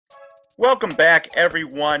Welcome back,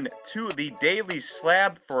 everyone, to the Daily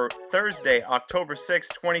Slab for Thursday, October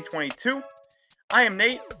 6th, 2022. I am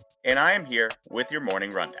Nate, and I am here with your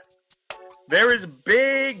morning rundown. There is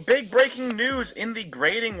big breaking news in the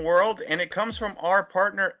grading world, and it comes from our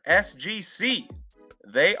partner SGC.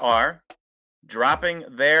 They are dropping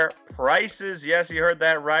their prices. Yes, you heard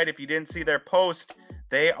that right. If you didn't see their post,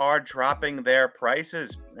 they are dropping their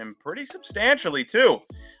prices, and pretty substantially too.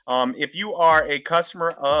 If you are a customer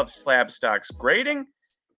of Slab Stocks Grading,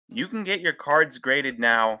 you can get your cards graded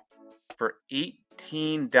now for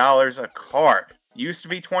 $18 a card. Used to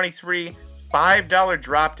be $23, $5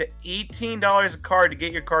 drop to $18 a card to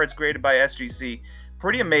get your cards graded by SGC.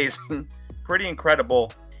 Pretty amazing, pretty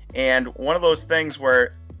incredible, and one of those things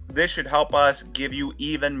where this should help us give you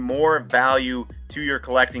even more value to your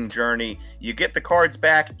collecting journey. You get the cards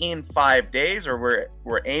back in 5 days, or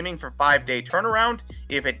we're aiming for 5-day turnaround.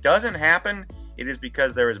 If it doesn't happen, it is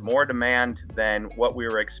because there is more demand than what we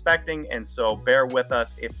were expecting, and so bear with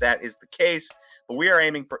us if that is the case. But we are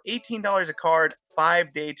aiming for $18 a card,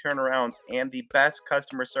 5-day turnarounds, and the best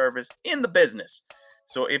customer service in the business.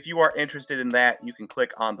 So if you are interested in that, you can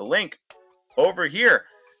click on the link over here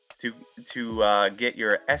to get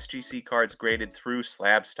your SGC cards graded through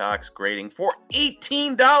Slab Stocks Grading for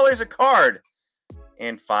 $18 a card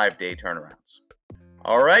and 5-day turnarounds.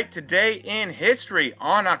 All right, today in history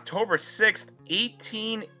on October 6th,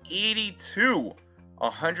 1882,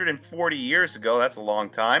 140 years ago, that's a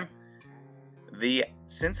long time, the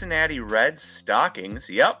Cincinnati Reds Stockings,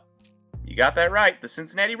 yep, you got that right, the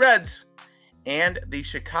Cincinnati Reds, and the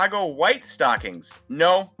Chicago White Stockings,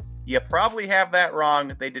 no, you probably have that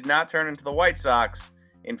wrong. They did not turn into the White Sox.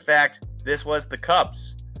 In fact, this was the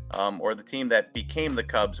Cubs, or the team that became the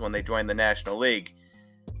Cubs when they joined the National League.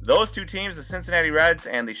 Those two teams, the Cincinnati Reds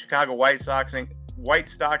and the Chicago White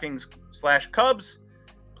Stockings / Cubs,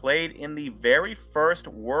 played in the very first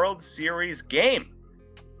World Series game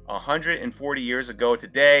 140 years ago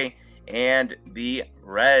today, and the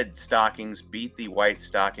Red Stockings beat the White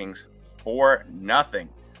Stockings 4-0.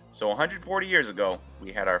 So 140 years ago,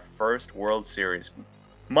 we had our first World Series.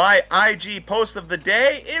 My IG post of the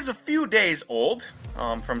day is a few days old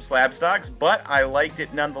from Slab Stocks, but I liked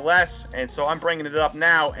it nonetheless, and so I'm bringing it up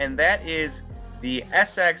now, and that is the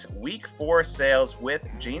SX Week 4 sales with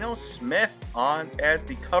Geno Smith on as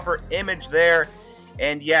the cover image there.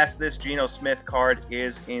 And yes, this Geno Smith card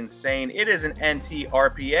is insane. It is an NT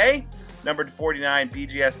RPA, numbered 49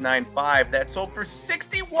 BGS 95, that sold for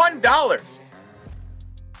 $61.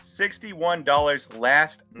 $61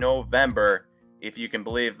 last November, if you can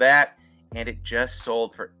believe that, and it just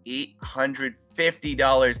sold for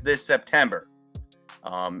 $850 this September.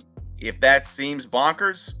 If that seems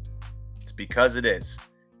bonkers, it's because it is.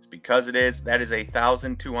 It's because it is. That is a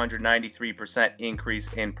 1,293%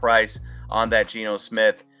 increase in price on that Geno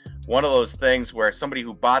Smith. One of those things where somebody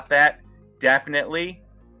who bought that definitely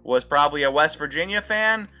was probably a West Virginia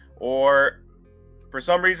fan, or for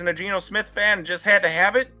some reason a Geno Smith fan and just had to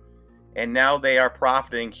have it. And now they are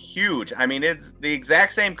profiting huge. I mean, it's the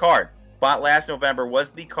exact same card. Bought last November was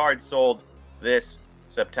the card sold this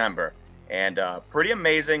September. And pretty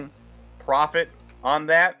amazing profit on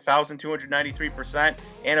that, 1,293%.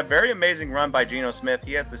 And a very amazing run by Geno Smith.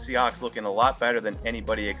 He has the Seahawks looking a lot better than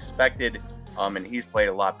anybody expected. And he's played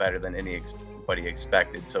a lot better than anybody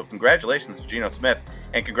expected. So congratulations to Geno Smith.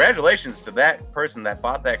 And congratulations to that person that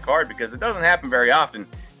bought that card, because it doesn't happen very often.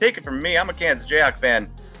 Take it from me, I'm a Kansas Jayhawk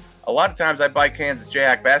fan. A lot of times I buy Kansas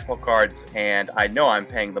Jayhawk basketball cards, and I know I'm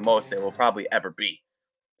paying the most it will probably ever be.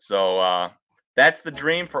 So that's the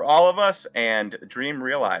dream for all of us, and dream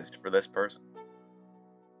realized for this person.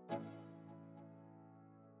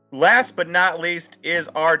 Last but not least is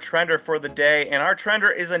our trender for the day, and our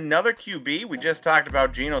trender is another QB. We just talked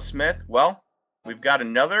about Geno Smith. Well, we've got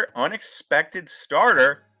another unexpected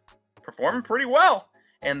starter performing pretty well,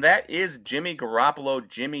 and that is Jimmy Garoppolo,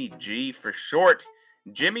 Jimmy G for short.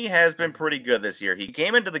 Jimmy has been pretty good this year. He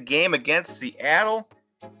came into the game against Seattle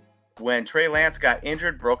when Trey Lance got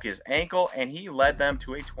injured, broke his ankle, and he led them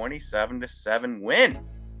to a 27-7 win.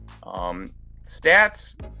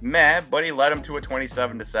 Stats, meh, but he led them to a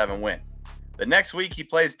 27-7 win. The next week he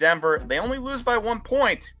plays Denver. They only lose by 1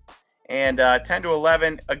 point, and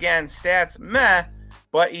 10-11. Again, stats, meh,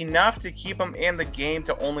 but enough to keep them in the game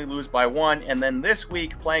to only lose by 1. And then this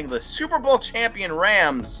week playing the Super Bowl champion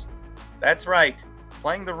Rams. That's right.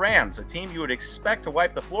 Playing the Rams, a team you would expect to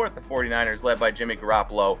wipe the floor at the 49ers, led by Jimmy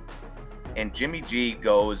Garoppolo. And Jimmy G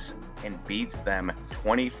goes and beats them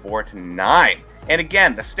 24-9. And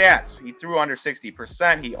again, the stats, he threw under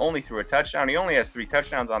 60%. He only threw a touchdown. He only has 3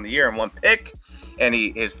 touchdowns on the year and 1 pick. And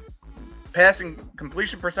his passing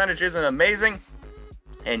completion percentage isn't amazing.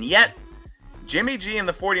 And yet, Jimmy G and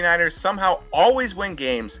the 49ers somehow always win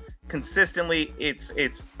games consistently. It's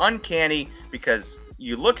uncanny because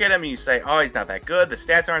you look at him and you say, oh, he's not that good. The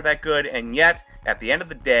stats aren't that good. And yet, at the end of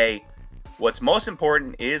the day, what's most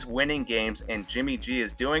important is winning games, and Jimmy G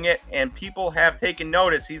is doing it, and people have taken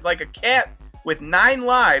notice. He's like a cat with 9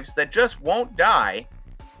 lives that just won't die.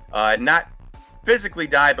 Not physically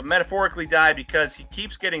die, but metaphorically die, because he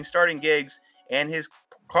keeps getting starting gigs, and his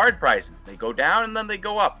card prices, they go down and then they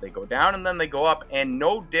go up. They go down and then they go up, and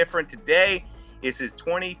no different today is his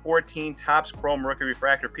 2014 Topps Chrome Rookie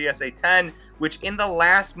Refractor PSA 10, which in the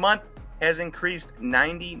last month has increased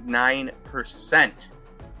 99%.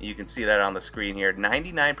 You can see that on the screen here.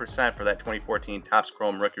 99% for that 2014 Topps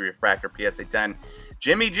Chrome Rookie Refractor PSA 10.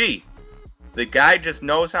 Jimmy G, the guy just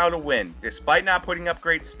knows how to win. Despite not putting up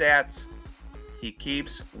great stats, he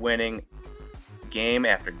keeps winning game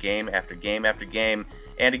after game after game after game.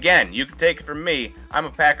 And again, you can take it from me. I'm a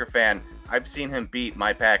Packer fan. I've seen him beat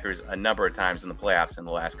my Packers a number of times in the playoffs in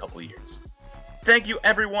the last couple of years. Thank you,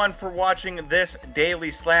 everyone, for watching this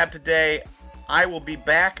Daily Slab today. I will be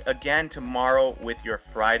back again tomorrow with your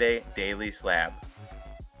Friday Daily Slab.